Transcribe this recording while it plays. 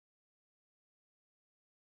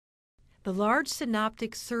The Large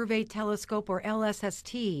Synoptic Survey Telescope, or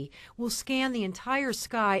LSST, will scan the entire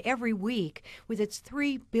sky every week with its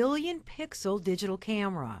 3 billion pixel digital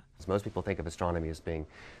camera. Most people think of astronomy as being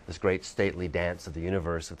this great stately dance of the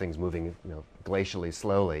universe, of things moving, glacially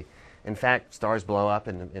slowly. In fact, stars blow up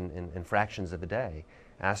in fractions of a day.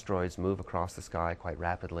 Asteroids move across the sky quite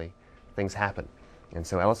rapidly. Things happen. And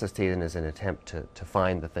so LSST is an attempt to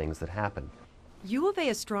find the things that happen. U of A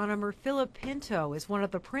astronomer Philip Pinto is one of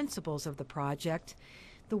the principals of the project.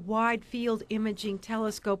 The Wide Field Imaging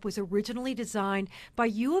Telescope was originally designed by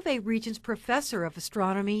U of A Regents Professor of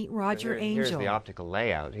Astronomy Roger Angel. Here's the optical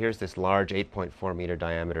layout. Here's this large 8.4 meter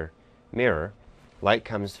diameter mirror. Light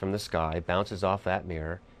comes from the sky, bounces off that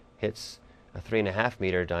mirror, hits a 3.5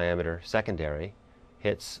 meter diameter secondary,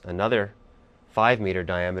 hits another 5 meter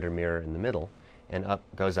diameter mirror in the middle, and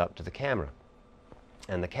goes up to the camera.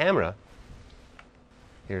 And the camera,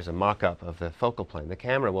 here's a mock-up of the focal plane. The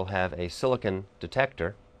camera will have a silicon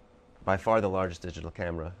detector, by far the largest digital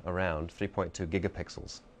camera around, 3.2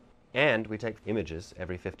 gigapixels. And we take images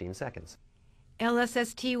every 15 seconds.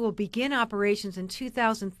 LSST will begin operations in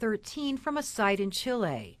 2013 from a site in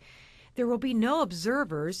Chile. There will be no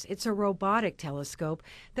observers. It's a robotic telescope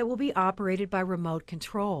that will be operated by remote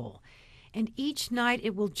control. And each night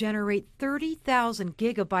it will generate 30,000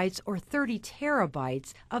 gigabytes or 30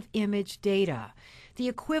 terabytes of image data, the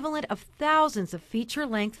equivalent of thousands of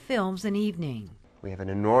feature-length films an evening. We have an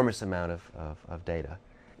enormous amount of data.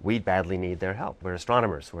 We badly need their help. We're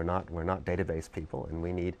astronomers. We're not database people, and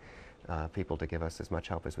we need people to give us as much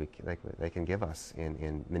help as they can give us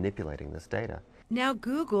in manipulating this data. Now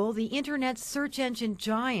Google, the internet search engine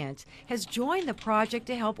giant, has joined the project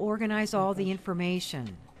to help organize all the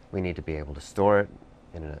information. We need to be able to store it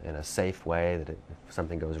in a safe way, that if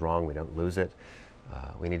something goes wrong, we don't lose it.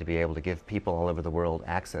 We need to be able to give people all over the world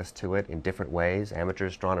access to it in different ways. Amateur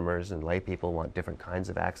astronomers and lay people want different kinds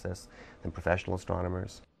of access than professional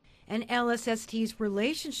astronomers. And LSST's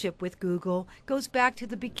relationship with Google goes back to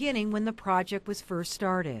the beginning when the project was first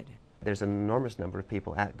started. There's an enormous number of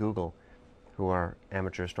people at Google who are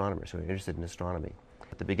amateur astronomers, who are interested in astronomy.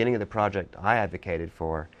 At the beginning of the project, I advocated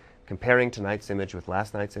for comparing tonight's image with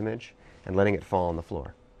last night's image and letting it fall on the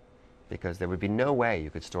floor, because there would be no way you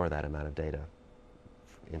could store that amount of data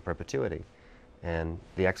in perpetuity. And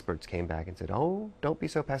the experts came back and said, oh, don't be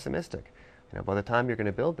so pessimistic. By the time you're going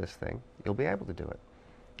to build this thing, you'll be able to do it.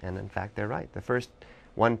 And in fact, they're right. The first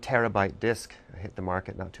 1 terabyte disk hit the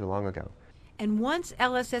market not too long ago. And once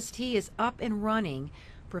LSST is up and running,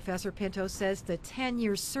 Professor Pinto says the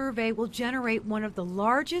 10-year survey will generate one of the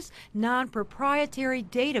largest non-proprietary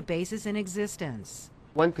databases in existence.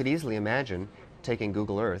 One could easily imagine taking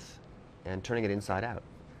Google Earth and turning it inside out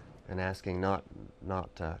and asking not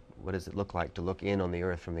what does it look like to look in on the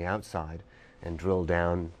Earth from the outside and drill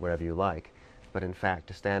down wherever you like, but in fact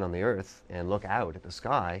to stand on the Earth and look out at the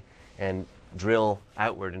sky and drill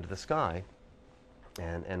outward into the sky.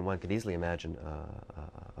 And one could easily imagine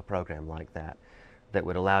a program like that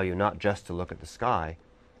would allow you not just to look at the sky,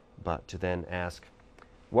 but to then ask,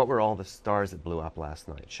 what were all the stars that blew up last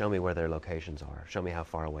night? Show me where their locations are. Show me how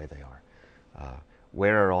far away they are.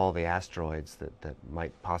 Where are all the asteroids that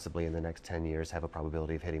might possibly in the next 10 years have a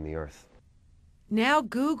probability of hitting the Earth? Now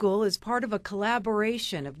Google is part of a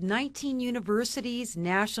collaboration of 19 universities,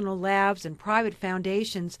 national labs, and private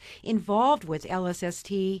foundations involved with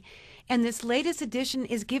LSST, and this latest edition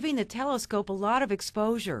is giving the telescope a lot of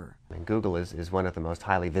exposure. And Google is one of the most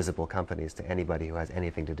highly visible companies to anybody who has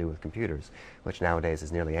anything to do with computers, which nowadays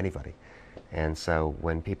is nearly anybody. And so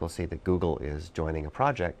when people see that Google is joining a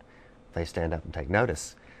project, they stand up and take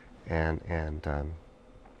notice. And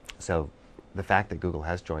so the fact that Google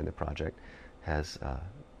has joined the project has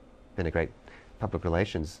been a great public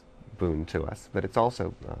relations boon to us, but it's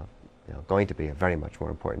also going to be a very much more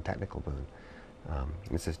important technical boon.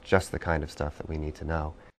 This is just the kind of stuff that we need to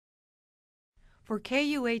know. For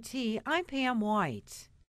KUAT, I'm Pam White.